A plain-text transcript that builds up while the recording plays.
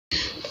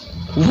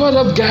What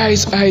up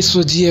guys,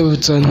 iSword here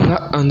with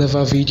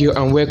another video,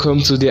 and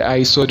welcome to the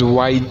iSword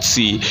YT.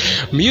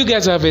 You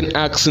guys have been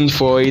asking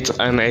for it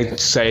and I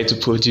decided to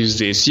produce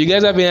this. You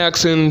guys have been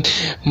asking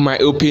my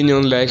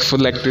opinion for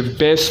the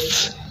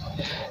best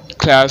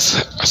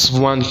class as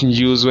one can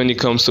use when it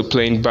comes to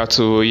playing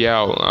Battle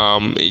Royale.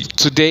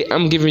 Today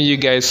I'm giving you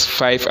guys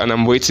 5 and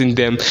I'm rating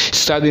them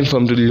starting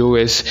from the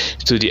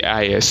lowest to the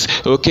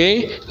highest.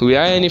 Okay,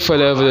 without any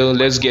further ado,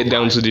 let's get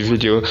down to the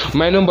video.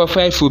 My number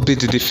 5 will be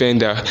the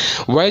defender.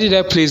 Why did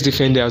I place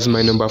defender as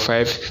my number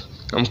 5?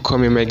 I'm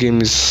coming, my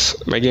game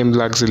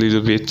lags a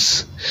little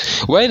bit.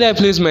 Why did I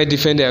place my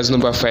defender as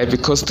number 5?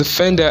 Because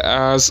defender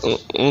has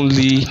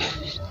only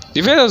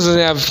Defender doesn't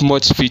have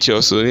much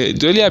features, so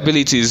the only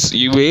ability is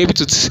you were able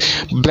to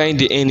blind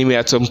the enemy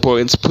at some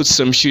point, put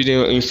some shooting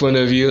in front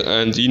of you,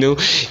 and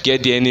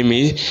get the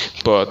enemy.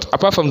 But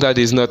apart from that,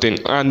 there's nothing.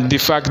 And the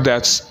fact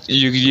that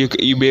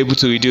you'll be able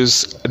to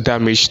reduce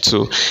damage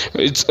too.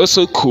 It's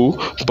also cool,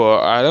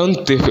 but I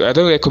don't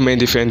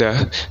recommend defender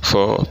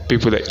for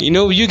people that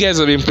you guys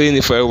have been playing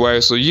it for a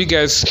while. So you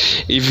guys,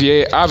 if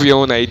you have your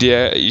own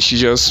idea, you should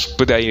just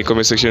put that in the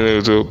comment section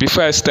below.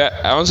 Before I start,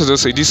 I want to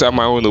just say these are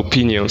my own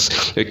opinions.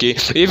 Okay,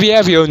 if you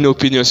have your own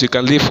opinions, you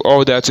can leave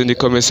all that in the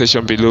comment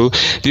section below.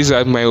 These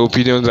are my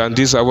opinions and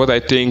these are what I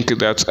think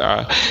that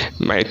are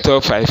my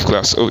top 5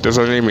 class. Oh, there's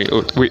an enemy.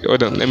 Oh, wait,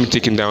 hold on, let me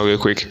take him down real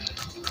quick.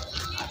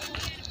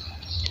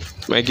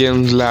 My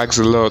game lags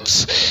a lot.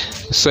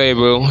 Sorry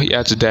bro, you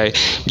had to die.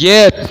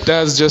 Yeah,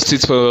 that's just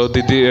it for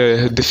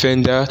the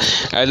defender.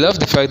 I love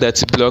the fact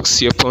that it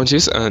blocks your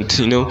punches, and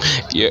your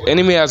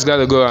enemy has got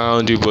to go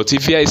around you, but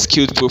if you're a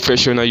skilled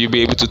professional, you'll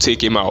be able to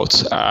take him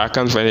out. I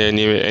can't find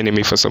any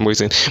enemy for some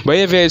reason, but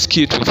if you're a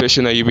skilled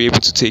professional, you'll be able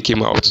to take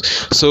him out.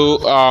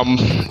 So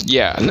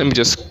yeah, let me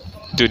just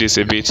do this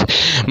a bit.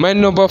 My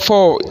number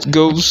 4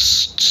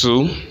 goes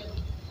to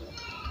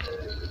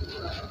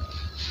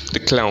the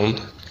clown.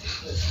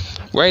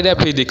 Why did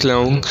I play the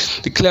clown?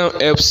 The clown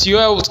helps you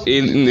out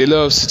in a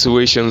lot of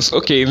situations.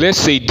 Okay, let's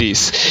say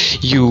this.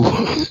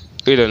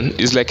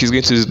 It's like he's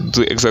going to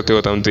do exactly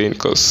what I'm doing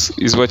because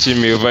he's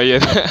watching me over here.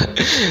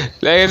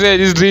 Like I said,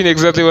 he's doing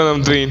exactly what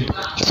I'm doing.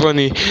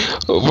 Funny.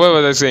 What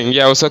was I saying?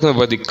 Yeah, I was talking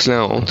about the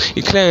clown.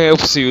 The clown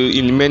helps you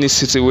in many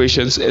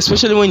situations,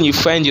 especially when you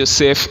find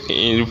yourself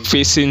in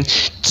facing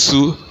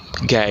 2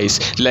 guys,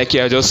 like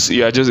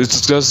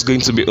it's just going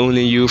to be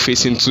only you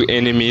facing 2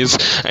 enemies,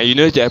 and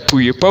that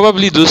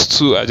probably those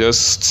 2 are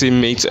just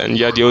teammates and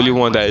you're the only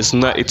one that is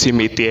not a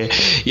teammate there.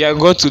 You're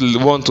going to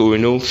want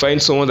to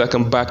find someone that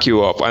can back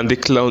you up, and the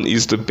clown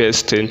is the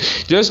best thing.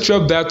 Just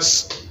drop that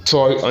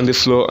toy on the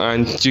floor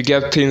and you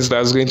get things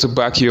that's going to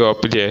back you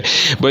up there.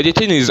 But the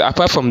thing is,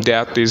 apart from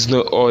that, there's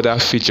no other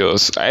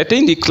features. I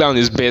think the clown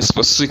is best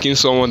for seeking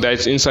someone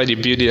that's inside the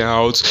building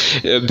out,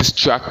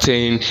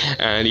 distracting,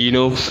 and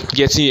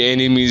getting your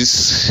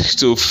enemies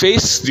to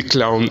face the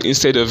clown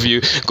instead of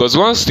you. Because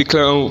once the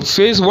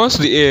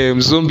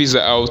zombies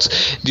are out,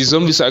 the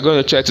zombies are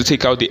going to try to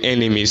take out the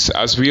enemies.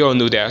 As we all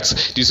know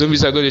that the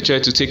zombies are going to try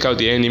to take out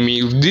the enemy,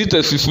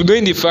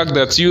 knowing the fact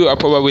that you are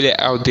probably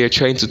out there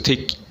trying to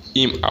take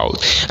him out,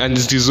 and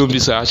the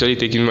zombies are actually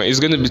taking him out. It's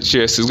going to be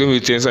stressed, it's going to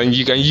be tense, and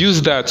you can use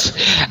that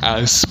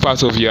as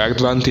part of your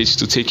advantage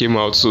to take him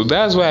out. So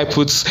that's why I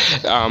put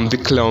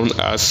the clown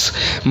as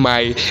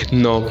my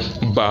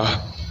number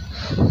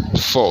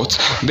 4th.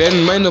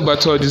 Then my number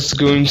 3 is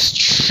going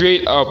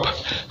straight up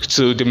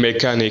to the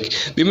mechanic.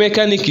 The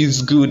mechanic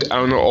is good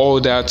and all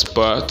that,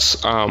 but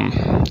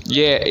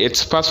yeah,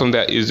 it's apart from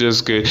that, it's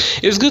just good.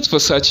 It's good for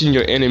searching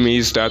your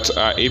enemies that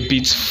are a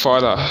bit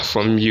farther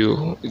from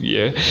you,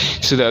 yeah,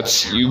 so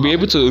that you'll be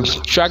able to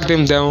track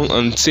them down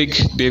and take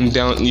them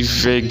down if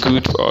very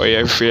good or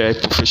a very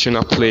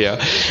professional player.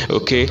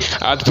 Okay,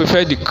 I'd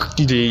prefer the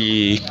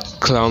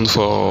clown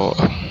for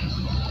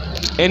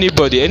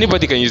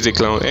anybody can use the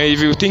clown, and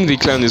if you think the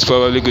clown is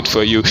probably good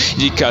for you,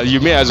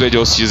 you may as well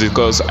just use it,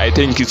 because I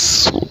think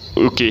it's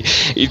okay.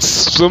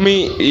 It's for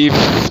me, if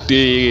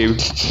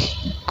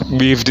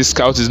the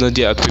scout is not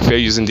there, I'd prefer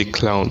using the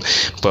clown.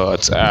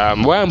 But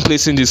why I'm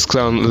placing this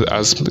clown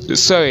as,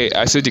 sorry,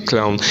 I said the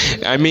clown,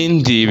 I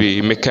mean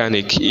the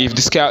mechanic. If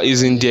the scout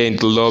isn't there in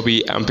the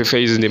lobby, I prefer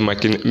using the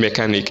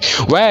mechanic.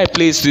 Why I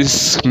place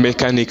this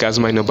mechanic as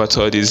my number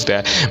 3 is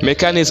that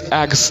mechanics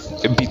adds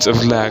a bit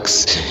of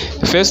lags.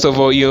 First of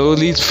all, you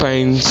only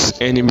find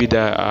enemy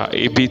that are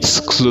a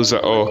bit closer,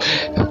 or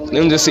let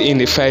me just say in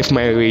a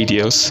 5-mile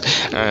radius,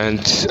 and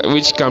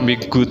which can be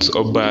good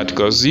or bad,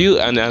 because you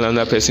and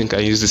another person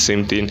can use the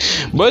same thing.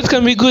 But it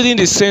can be good in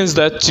the sense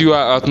that you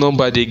are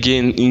outnumbered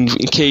again, in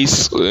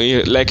case,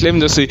 like let me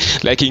just say,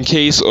 like in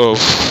case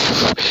of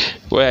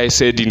what I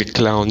said in the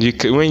clown,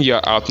 when you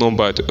are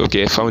outnumbered.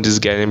 Okay, I found this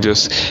guy, let me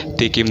just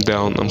take him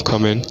down. I'm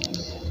coming.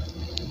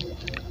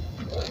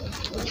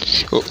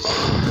 Oh,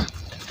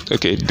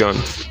 okay, done.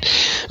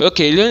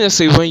 Okay, let's just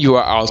say when you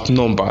are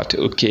outnumbered,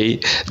 okay,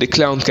 the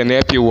clown can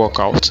help you walk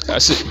out. I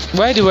said,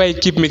 why do I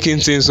keep making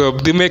things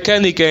up? The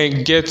mechanic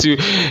can get you,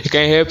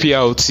 can help you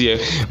out here.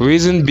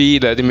 Reason be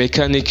that the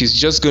mechanic is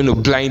just going to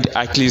blind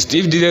at least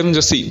if they don't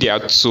just say they are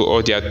two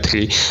or they are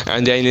three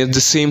and they're in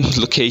the same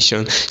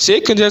location. So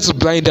you can just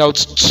blind out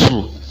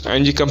two.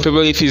 And you can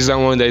probably feel that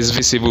one that is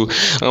visible.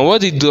 And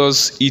what it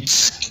does, it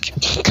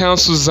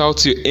cancels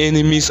out your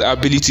enemy's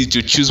ability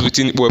to choose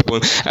between weapon.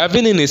 I've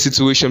been in a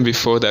situation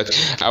before that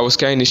I was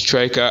carrying a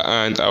striker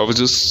and I was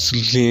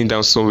just leaning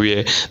down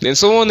somewhere. Then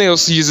someone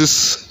else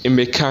uses a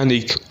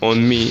mechanic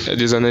on me.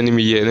 There's an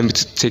enemy here. Let me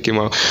take him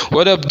out.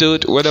 What up,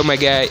 dude? What up, my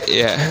guy?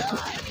 Yeah.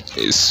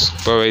 It's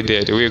probably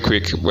dead real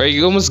quick. Well,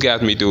 you almost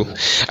got me though.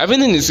 I've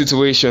been in a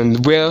situation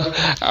where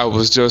I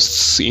was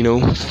just,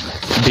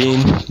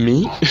 being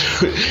me,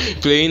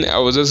 playing. I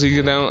was just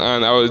sitting down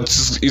and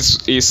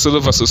it's a solo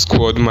versus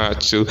squad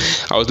match. So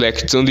I was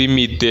like, it's only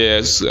me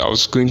there. So I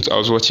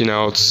was watching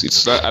out.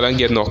 I don't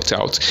get knocked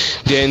out.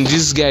 Then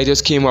this guy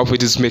just came up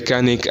with his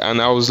mechanic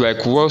and I was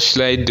like, what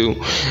should I do?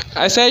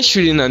 I started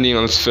shooting at him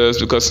at first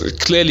because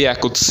clearly I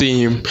could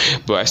see him,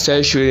 but I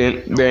started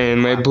shooting. Then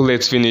my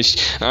bullet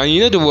finished. And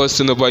you know the worst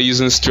thing about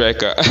using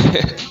striker,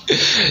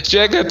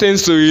 striker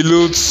tends to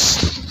reload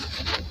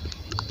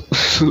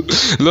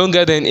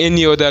longer than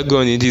any other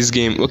gun in this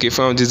game. Okay,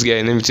 found this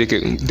guy. Let me take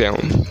it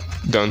down.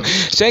 Done.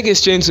 Striker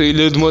is trying to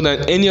reload more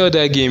than any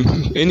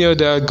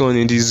other gun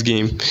in this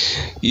game.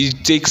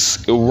 It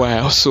takes a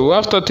while. So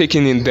after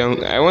taking him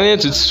down, I wanted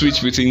to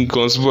switch between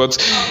guns, but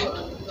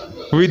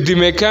with the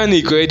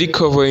mechanic already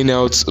covering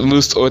out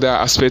most other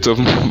aspects of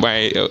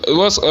my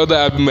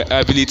other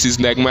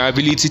abilities, like my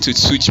ability to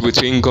switch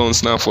between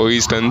guns now, for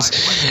instance,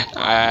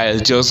 I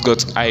just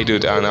got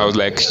idled and I was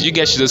like, you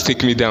guys should just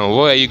take me down.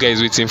 What are you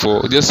guys waiting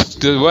for?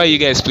 Just why are you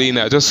guys playing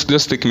now? Just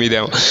take me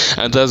down.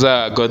 And that's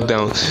how I got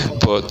down.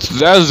 But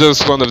that's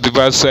just one of the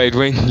bad side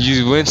when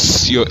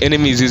your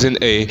enemy is using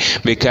a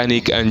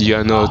mechanic and you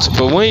are not.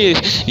 But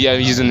when you are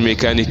using a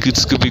mechanic,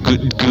 it could be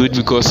good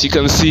because you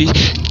can see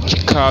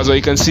cars or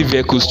you can see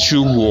vehicles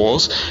through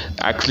walls.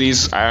 At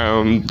least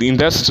in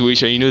that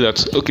situation, you know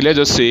that, okay, let's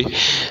just say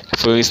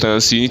for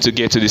instance you need to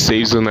get to the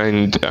safe zone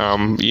and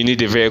you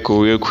need a vehicle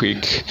real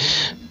quick.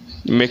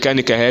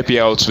 Mechanic can help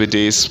you out with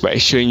this by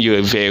showing you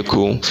a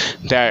vehicle.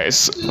 That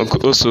is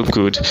also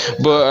good,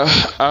 but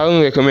I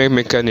don't recommend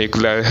mechanic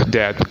like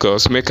that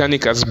because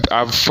mechanic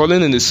I've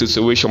fallen in this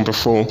situation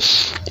before.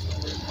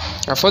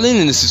 I've fallen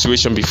in a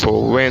situation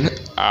before when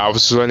I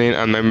was running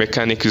and my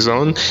mechanic is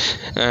on,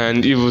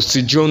 and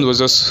the drone was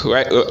just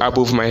right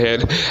above my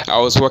head. I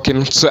was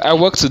walking, so I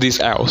walked to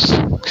this house,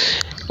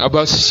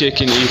 about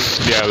checking if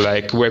there are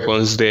like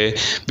weapons there.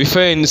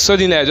 Before, and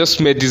suddenly I just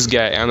met this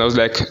guy, and I was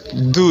like,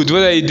 "Dude,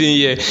 what are you doing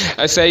here?"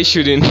 I started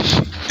shooting.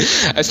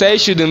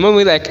 When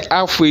we like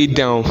halfway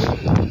down.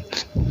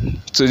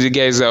 So the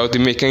guys out, the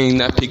mechanic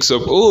now picks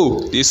up. Oh,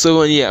 there's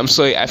someone here. I'm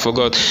sorry, I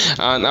forgot.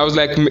 And I was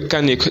like,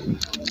 mechanic,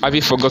 have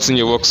you forgotten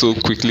your work so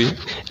quickly?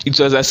 It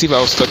was as if I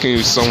was talking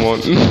with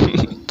someone.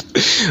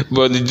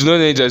 But the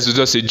drone it was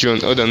just a drone.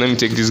 Hold on, let me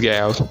take this guy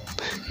out.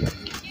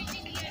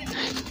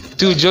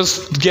 Dude,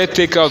 just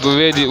take out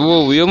already.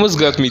 Whoa, he almost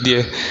got me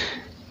there.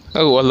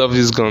 Oh, I love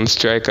this gun,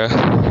 striker.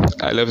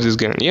 I love this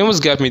gun. He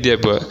almost got me there,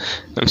 but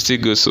I'm still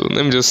good. So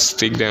let me just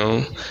take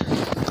down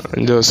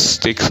and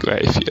just take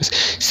life.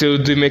 Yes. So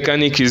the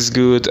mechanic is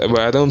good, but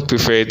I don't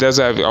prefer it. That's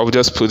why I'll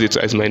just put it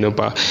as my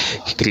number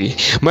 3.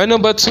 My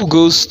number 2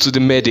 goes to the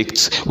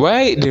medics.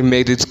 Why the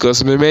medics? Because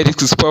the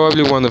medics is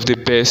probably one of the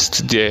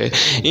best there.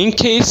 In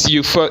case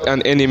you fought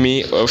an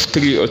enemy of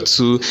 3 or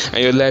 2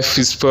 and your life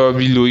is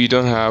probably low, you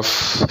don't have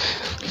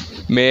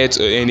meds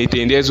or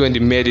anything, that's when the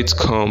medic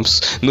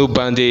comes. No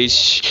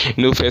bandage,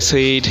 no first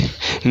aid,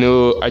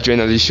 no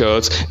adrenaline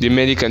shots. The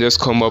medic can just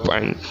come up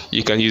and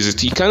you can use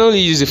it. You can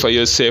only use it for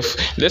yourself.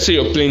 Let's say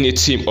you're playing a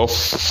team of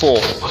 4,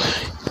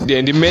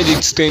 then the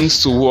medic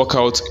tends to work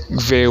out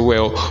very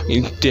well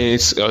in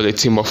a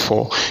team of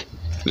 4.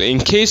 In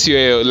case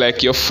you're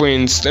like your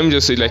friends, let me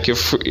just say like your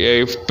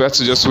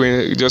battle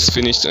just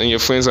finished and your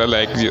friends are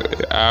like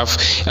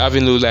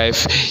having low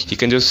life, you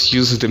can just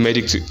use the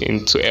medic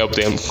to help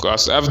them.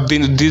 Because I've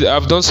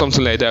done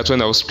something like that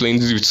when I was playing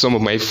with some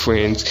of my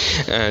friends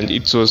and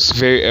it was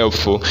very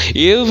helpful.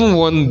 He even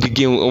won the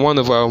game, one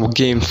of our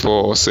game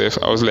for ourselves.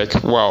 I was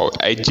like, wow,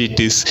 I did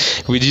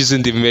this with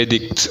using the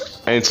medic,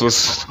 and it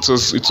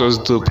was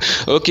dope.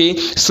 Okay,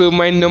 so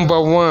my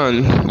number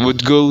 1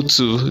 would go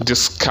to the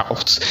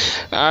scout.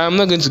 I'm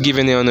not going to give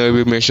any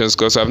honorable mentions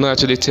because I've not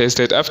actually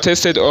tested. I've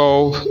tested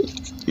all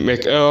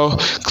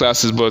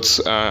classes, but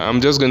I'm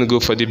just going to go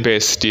for the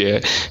best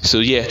here. So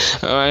yeah,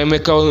 my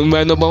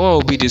number 1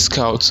 will be the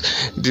scout.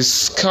 The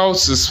scout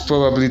is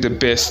probably the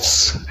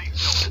best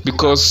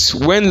because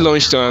when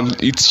launched on,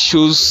 it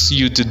shows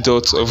you the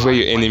dots of where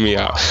your enemy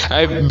are.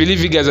 I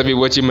believe you guys have been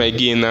watching my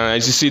game now.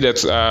 As you see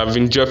that I've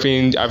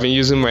been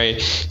using my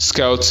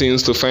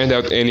scoutings to find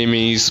out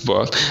enemies,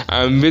 but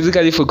I'm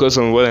basically focused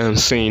on what I'm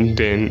saying.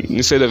 Then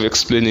instead of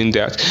explaining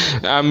that,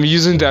 I'm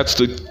using that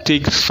to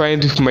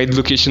find my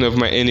location of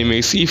my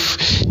enemies, if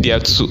they are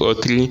 2 or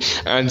 3,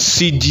 and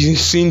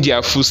seeing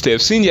their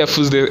footsteps. Seeing their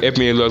footsteps helped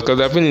me a lot, because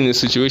I've been in a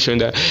situation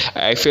that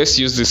I first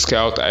used the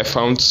scout, I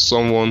found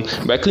someone,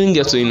 but I couldn't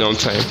get to him on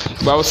time.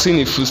 But I was seeing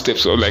the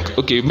footsteps, so I was like,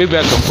 okay, maybe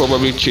I can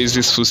probably chase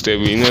this footstep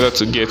in order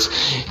to get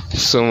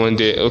someone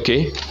there.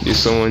 Okay, there's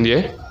someone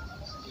there.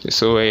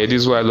 So this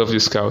is why I love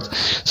this scout.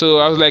 So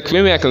I was like,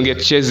 maybe I can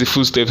chase the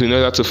footsteps in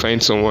order to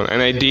find someone,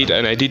 and I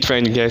did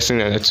find the guy,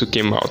 and I took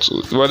him out.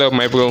 So, what up,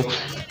 my bro?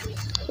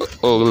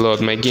 Oh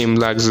lord, my game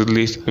lags a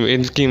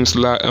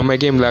lot. My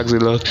game lags a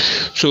lot.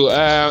 So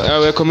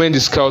I recommend the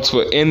scout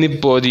for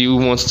anybody who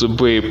wants to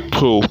be a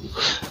pro,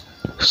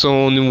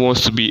 someone who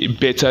wants to be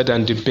better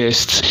than the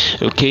best.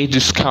 Okay, the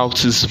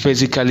scout is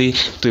basically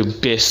the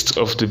best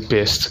of the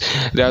best.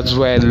 That's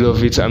why I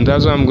love it, and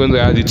that's why I'm going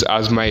to add it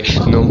as my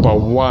number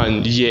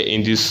 1 here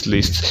in this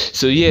list.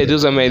 So yeah,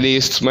 those are my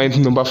list. My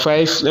number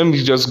 5, let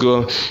me just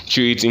go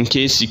through it in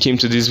case you came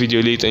to this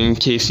video late and in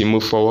case you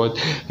move forward.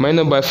 My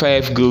number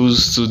 5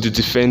 goes to the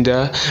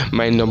defender.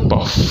 My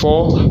number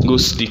 4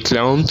 goes to the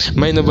clown.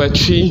 My number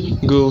 3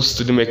 goes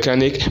to the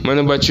mechanic. My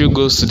number 2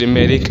 goes to the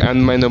medic,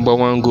 and my number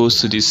 1 goes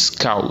to the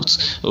scout.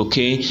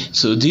 Okay,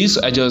 so these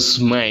are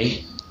just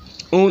my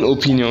own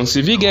opinions.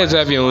 If you guys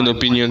have your own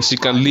opinions, you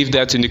can leave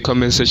that in the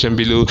comment section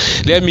below.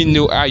 Let me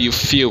know how you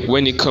feel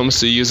when it comes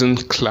to using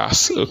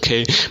class.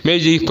 Okay,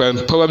 maybe you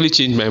can probably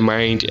change my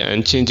mind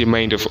and change the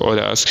mind of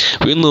others.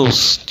 Who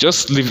knows?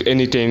 Just leave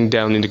anything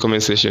down in the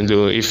comment section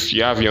below if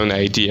you have your own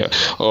idea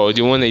or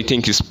the one that you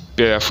think is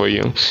better for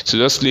you. So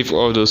just leave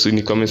all those in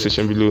the comment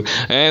section below.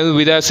 And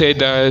with that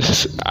said,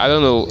 I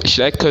don't know,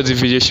 should I cut the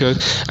video short?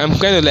 I'm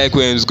kind of like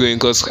where I'm going,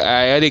 because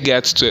I already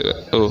got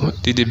to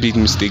did a big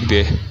mistake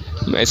there.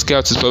 My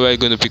scout is probably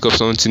going to pick up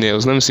something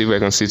else. Let me see if I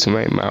can see to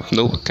my map.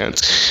 No, I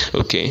can't.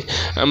 Okay,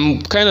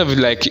 I'm kind of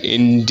like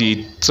in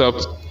the top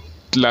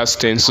last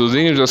 10, so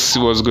then you just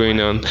see what's going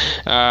on.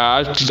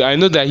 I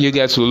know that you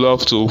guys will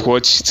love to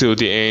watch till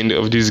the end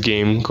of this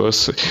game,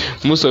 because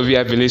most of you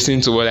have been listening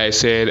to what I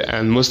said,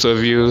 and most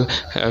of you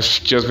have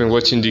just been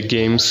watching the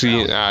game,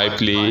 seeing how I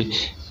play.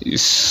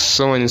 Is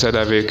someone inside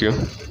that vehicle?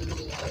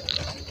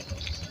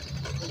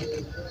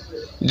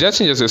 Did that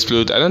thing just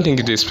explode? I don't think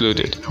it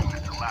exploded.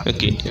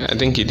 Okay, I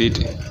think it did.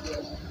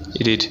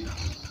 It did.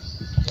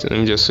 So let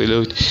me just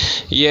reload.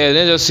 Yeah,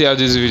 let's just see how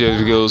this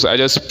video goes. I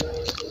just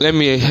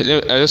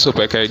hope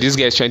I carry. This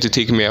guy is trying to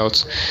take me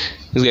out.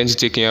 He's going to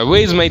take me out. Where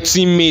is my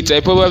teammate?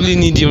 I probably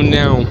need him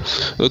now.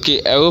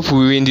 Okay, I hope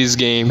we win this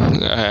game,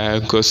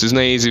 because it's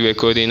not easy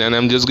recording, and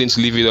I'm just going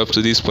to leave it up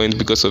to this point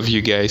because of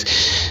you guys.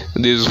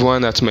 There's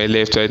one at my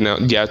left right now.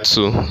 There are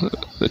 2.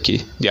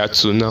 Okay, there are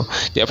 2 now.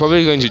 They are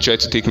probably going to try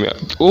to take me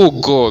out. Oh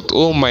god,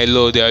 oh my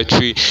lord, there are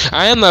 3.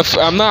 I'm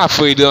not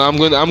afraid though. I'm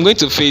going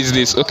to face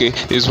this. Okay,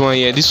 there's one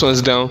here. This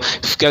one's down.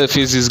 Gotta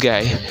face this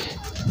guy.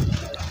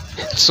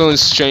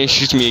 Someone's trying to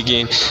shoot me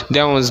again.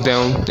 That one's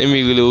down. Let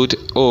me reload.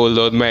 Oh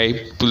lord, my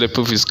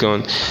bulletproof is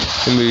gone.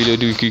 Let me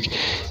reload real quick.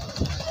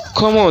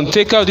 Come on,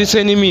 take out this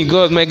enemy.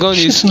 God, my gun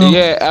is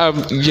yeah.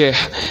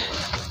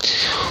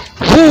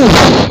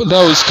 Whew,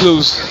 that was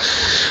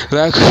close.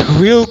 Like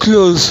real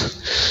close.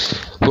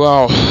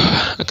 Wow,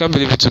 I can't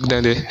believe we took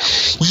down there.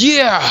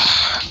 Yeah,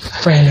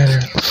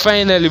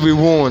 finally we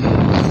won.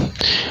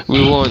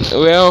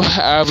 Well,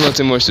 I have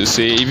nothing much to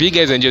say. If you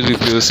guys enjoyed the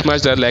video,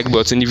 smash that like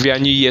button. If you are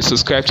new here,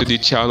 subscribe to the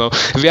channel.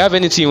 If you have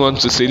anything you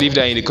want to say, leave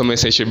that in the comment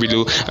section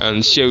below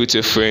and share with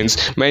your friends.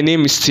 My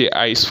name is T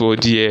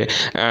Iceword here,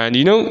 and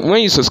you know,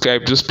 when you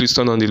subscribe, just please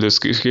turn on the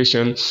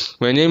notification.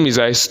 My name is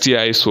T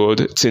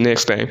Iceword. Till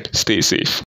next time, stay safe.